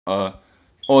Uh,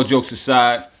 all jokes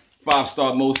aside,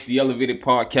 5-star most, the Elevated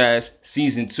Podcast,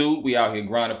 Season 2. We out here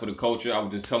grinding for the culture. I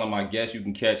was just telling my guests you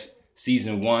can catch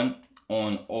Season 1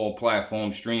 on all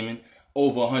platforms streaming.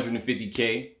 Over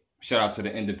 150K. Shout out to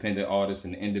the independent artists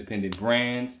and the independent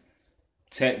brands,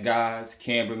 tech guys,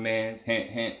 cameramans,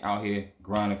 hint, out here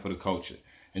grinding for the culture.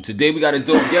 And today we got a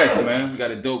dope guest, man. We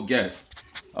got a dope guest.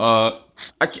 I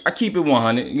keep it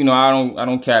 100. You know, I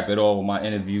don't cap at all with my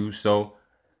interviews. So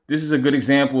this is a good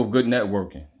example of good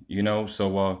networking. You know,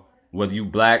 so whether you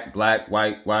black,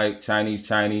 white,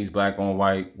 Chinese, black on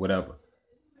white, whatever,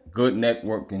 good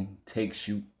networking takes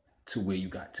you to where you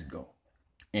got to go.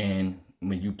 And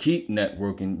when you keep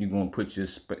networking, you're gonna put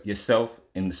yourself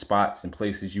in the spots and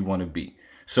places you want to be.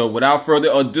 So without further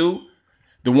ado,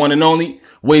 the one and only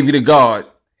WavythaGxd,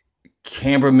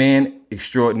 cameraman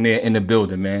extraordinaire in the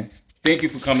building, man. Thank you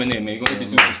for coming in, man. You're gonna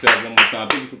introduce yourself one more time.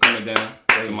 Thank you for coming down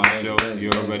to my show. You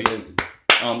already.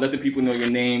 Let the people know your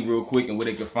name real quick and where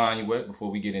they can find you at before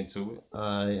we get into it.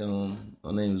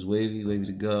 My name is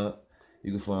WavythaGxd.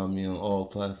 You can find me on all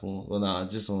platforms. Well,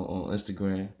 just on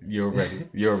Instagram. You're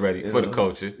ready for the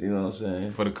culture. You know what I'm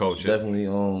saying? For the culture. Definitely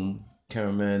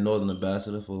cameraman, Northern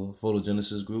Ambassador for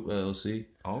Photogenesis Group, LLC.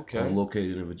 Okay. I'm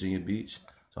located in Virginia Beach.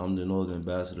 So I'm the Northern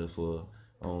Ambassador for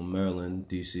Maryland,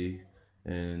 DC,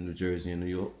 and New Jersey and New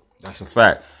York. That's a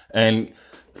fact. And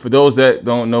for those that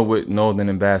don't know what Northern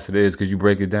Ambassador is, could you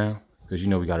break it down? Because you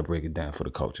know we got to break it down for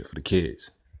the culture, for the kids.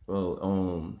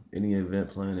 Well, any event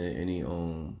planning,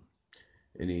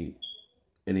 any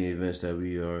events that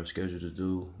we are scheduled to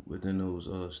do within those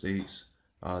states,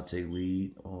 I'll take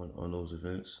lead on those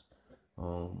events.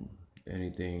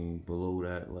 Anything below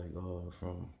that, like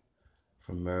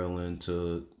from Maryland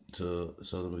to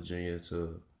Southern Virginia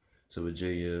to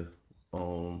Virginia,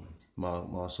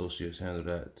 my associates handle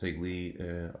that, take lead,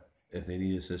 and if they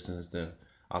need assistance, then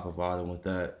I provide them with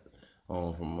that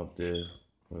from up there.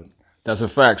 But that's a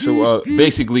fact. So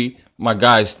basically, my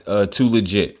guy's too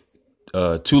legit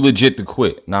to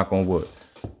quit. Knock on wood.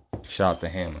 Shout out to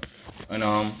Hammer. And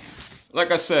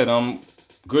like I said,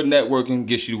 good networking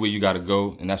gets you to where you gotta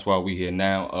go, and that's why we here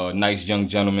now. Nice young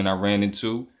gentleman I ran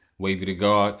into,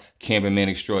 WavythaGxd, cameraman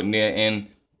extraordinaire, and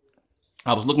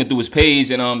I was looking through his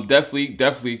page, and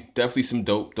definitely some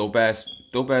dope ass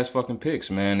fucking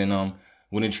pics, man. And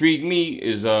what intrigued me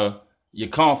is your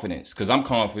confidence, because I'm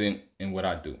confident in what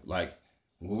I do. Like,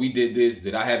 when we did this,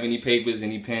 did I have any papers,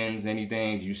 any pens,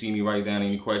 anything? Did you see me write down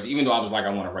any questions? Even though I was like, I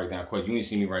want to write down questions, you didn't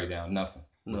see me write down nothing.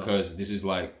 No. Because this is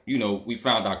like, you know, we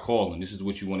found our calling. This is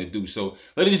what you want to do. So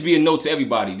let it just be a note to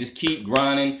everybody. Just keep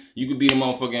grinding. You could be the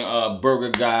motherfucking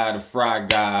burger guy, the fry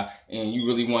guy, and you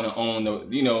really want to own the,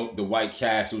 you know, the White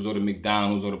Castles or the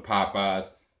McDonald's or the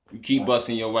Popeyes. You keep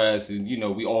busting your ass, and you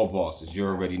know we all bosses. You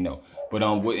already know. But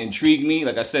what intrigued me,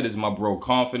 like I said, is my bro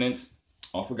confidence.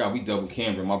 Oh, I forgot we double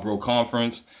camera. My bro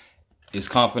his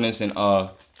confidence in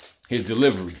his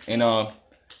delivery. And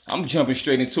I'm jumping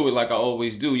straight into it like I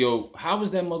always do. Yo, how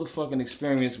was that motherfucking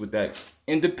experience with that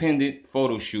independent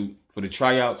photo shoot for the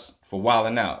tryouts for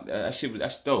Wildin' Out?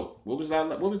 That's dope. What was that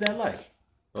like?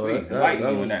 Please,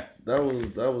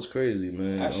 that was crazy,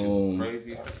 man. That shit was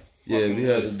crazy. Yeah, we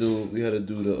had to do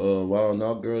the Wildin'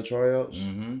 Out girl tryouts.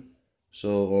 Mm-hmm.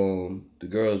 So the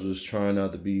girls was trying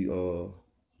out to be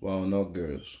Wildin' Out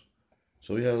girls.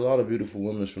 So we had a lot of beautiful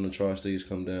women from the tri-states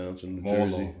come down to New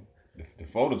Jersey. The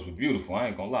photos were beautiful. I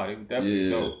ain't gonna lie, they were definitely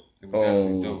dope. They were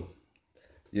definitely dope.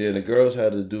 Yeah, the girls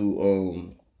had to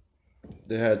do.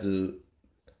 They had to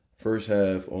first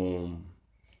have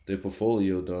their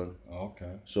portfolio done.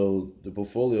 Okay. So the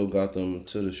portfolio got them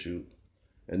to the shoot,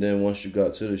 and then once you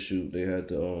got to the shoot, they had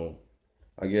to,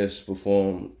 I guess,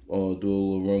 perform do a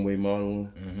little runway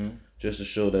modeling, just to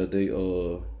show that they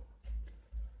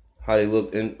how they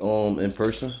look in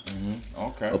person,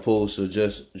 okay, opposed to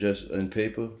just in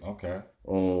paper. Okay.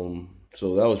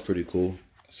 So that was pretty cool.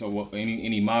 So what?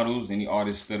 Any models, any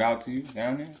artists stood out to you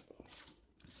down there?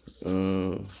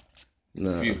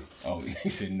 Nah. Few. Oh, he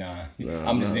said nah.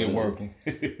 I'm just there working.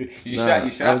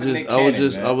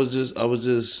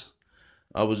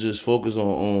 I was just focused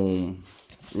on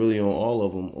really on all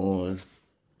of them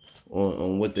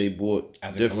on what they bought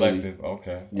as a differently. Collective.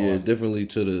 Okay. Yeah, differently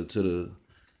to the.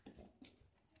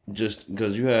 Just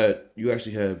because you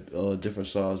actually had different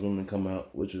size women come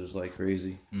out, which is like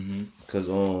crazy. Because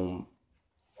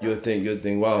you'll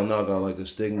think wow, now got like a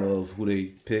stigma of who they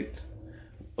picked,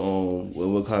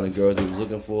 what kind of girls they was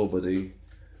looking for, but they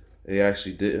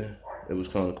actually didn't. It was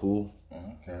kind of cool.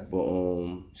 Okay.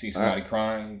 But see somebody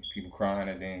crying, people crying,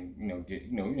 and then you know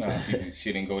how people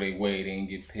shit didn't go their way, they didn't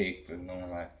get picked, or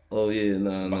like. Oh yeah,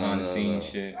 behind the scenes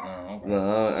shit. Okay.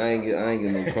 Nah, I ain't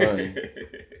get no crying.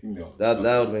 That would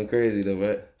have been crazy though,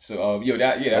 right? So I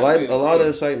like a lot of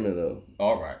excitement though.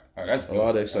 All right, that's good. A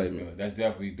lot of excitement. That's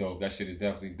definitely dope. That shit is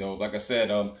definitely dope. Like I said,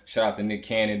 shout out to Nick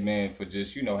Cannon, man, for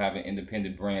just having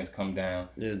independent brands come down.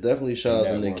 Yeah, definitely shout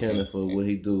out to Nick Cannon for what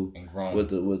he do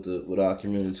with our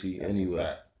community. That's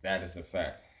anyway, that is a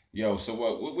fact. Yo, so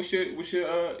what's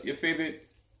your favorite?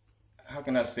 How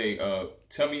can I say?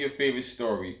 Tell me your favorite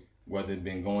story, whether it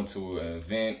been going to an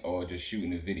event or just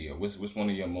shooting a video. What's one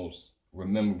of your most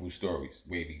memorable stories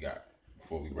Wavy got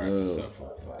before we wrap this up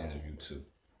for interview 2?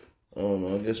 I don't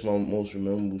know. I guess my most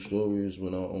memorable story is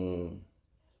when I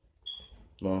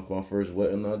my first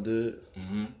wedding I did.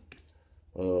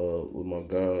 With my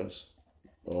guys.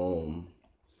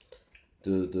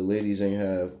 The ladies ain't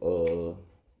have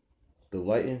the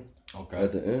lighting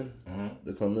at the end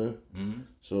to come in.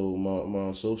 So my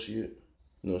associate,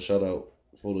 shout out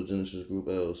Photogenesis Group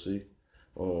LLC.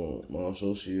 My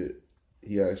associate,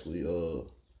 he actually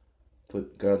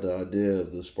got the idea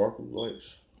of the sparkle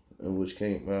lights, and which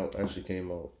came out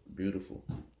beautiful.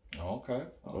 Okay.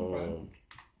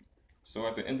 So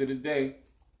at the end of the day,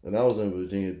 and that was in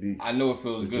Virginia Beach. I know it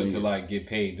feels good to get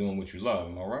paid doing what you love.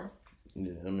 Am I right?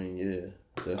 Yeah, yeah.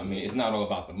 Definitely. I mean, it's not all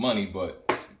about the money, but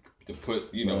to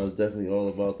put, No, it's definitely all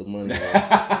about the money.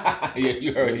 Yeah,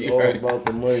 you heard it. It's all about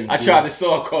the money. I tried to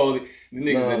call it. The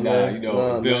niggas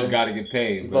said, bills got to get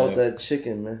paid. It's about that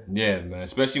chicken, man. Yeah, man.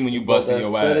 Especially when you busting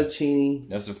your ass. Fettuccine.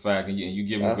 That's a fact, and you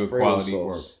giving good quality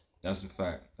work. That's a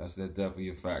fact. That's definitely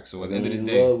a fact. So at the end of the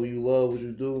day, when you love what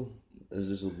you do, it's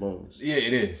just a bonus. Yeah,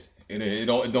 it is. It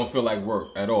don't feel like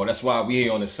work at all. That's why we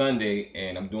here on a Sunday,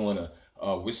 and I'm doing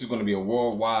this is going to be a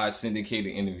worldwide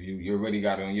syndicated interview. You already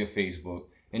got it on your Facebook,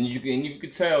 and you can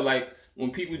tell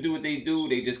when people do what they do,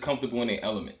 they just comfortable in their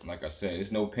element. Like I said,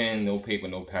 it's no pen, no paper,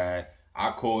 no pad.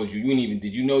 I called you.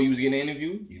 Did you know you was getting an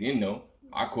interview? You didn't know.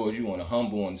 I called you on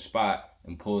the spot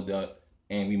and pulled up,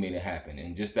 and we made it happen.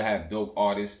 And just to have dope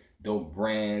artists, dope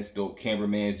brands, dope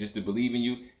cameramans, just to believe in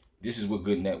you. This is what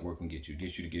good networking gets you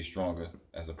to get stronger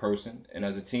as a person and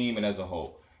as a team and as a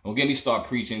whole. Don't get me start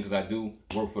preaching because I do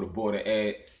work for the Board of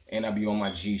Ed and I be on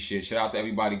my G shit. Shout out to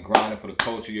everybody grinding for the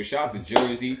culture. Yo, shout out to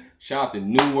Jersey. Shout out to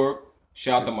Newark.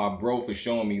 Shout out to my bro for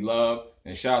showing me love.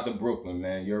 And shout out to Brooklyn,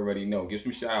 man. You already know. Give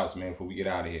some shout outs, man, before we get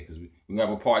out of here because we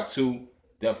have a part 2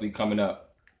 definitely coming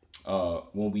up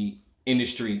when we in the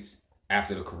streets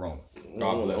after the corona.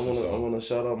 God bless us all. I want to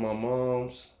shout out my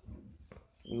moms.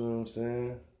 You know what I'm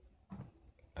saying?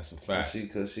 That's a fact.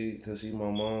 Cause she my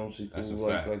mom. She cool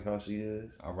like how she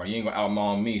is. All right, you ain't gonna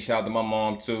outmom me. Shout out to my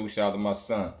mom too. Shout out to my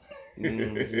son. No,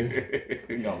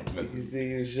 you see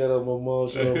you shout out my mom.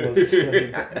 Shout out my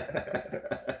son.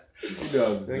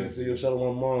 Shout out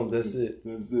my mom. That's it.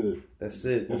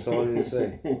 That's all I need to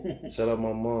say. Shout out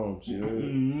my mom. You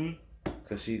heard?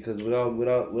 Cause without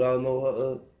no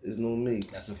her, there's no me.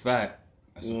 That's a fact.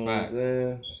 That's a fact.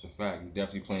 That's a fact. You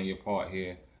definitely playing your part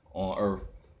here on Earth.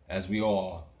 As we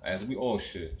all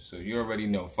should. So you already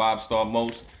know. 5-star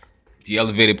most. The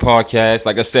Elevated Podcast.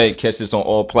 Like I said, catch this on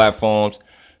all platforms.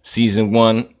 Season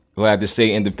 1, glad to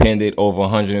say independent, over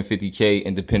 150K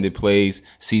independent plays.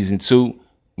 Season 2,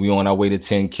 we on our way to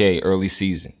 10K early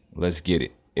season. Let's get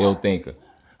it. Ill Thinker.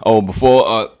 Oh,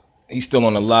 before he's still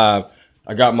on the live,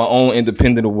 I got my own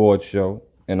independent award show.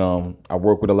 And I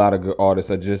work with a lot of good artists.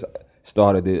 I just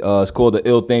started it. It's called the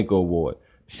Ill Thinker Award.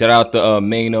 Shout out to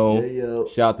Mano. Yeah,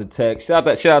 shout out to Tech. Shout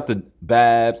out to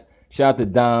Babs. Shout out to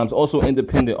Dimes. Also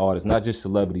independent artists, not just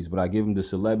celebrities, but I give them the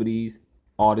celebrities,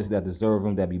 artists that deserve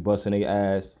them, that be busting their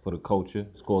ass for the culture.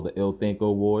 It's called the Ill Thinker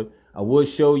Award. I would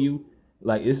show you,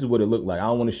 this is what it looked like. I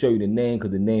don't want to show you the name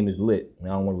because the name is lit. I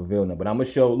don't want to reveal that. But I'm going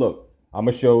to show, look.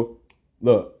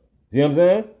 See what I'm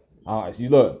saying? You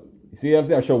look. You see what I'm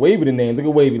saying? I show Wavy the name. Look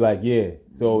at Wavy yeah.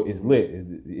 So it's lit.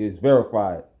 It's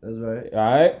verified. That's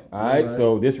right. All right.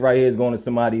 So this right here is going to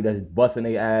somebody that's busting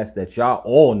their ass that y'all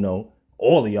all know,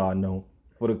 all of y'all know,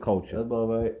 for the culture. That's all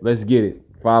right. Let's get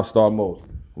it. 5-star most.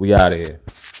 We out of here.